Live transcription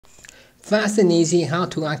Fast and easy how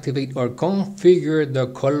to activate or configure the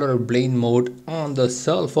color blend mode on the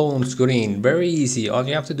cell phone screen. Very easy. All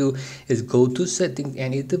you have to do is go to settings,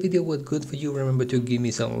 and if the video was good for you, remember to give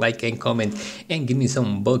me some like and comment and give me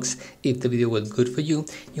some bucks. If the video was good for you,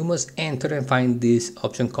 you must enter and find this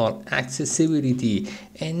option called accessibility,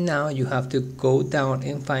 and now you have to go down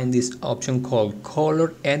and find this option called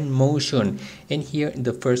color and motion, and here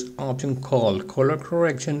the first option called color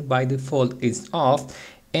correction by default is off.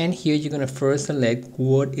 And here you're going to first select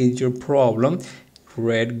what is your problem: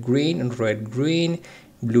 red green,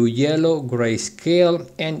 blue yellow, grayscale.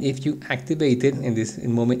 And if you activate it, and this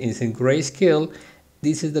moment is in grayscale,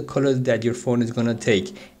 this is the color that your phone is going to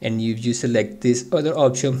take. And if you select this other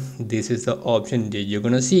option, this is the option that you're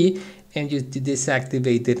going to see, and you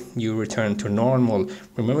deactivate it, you return to normal.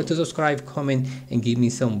 Remember to subscribe, comment, and give me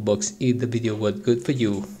some bucks if the video was good for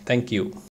you. Thank you.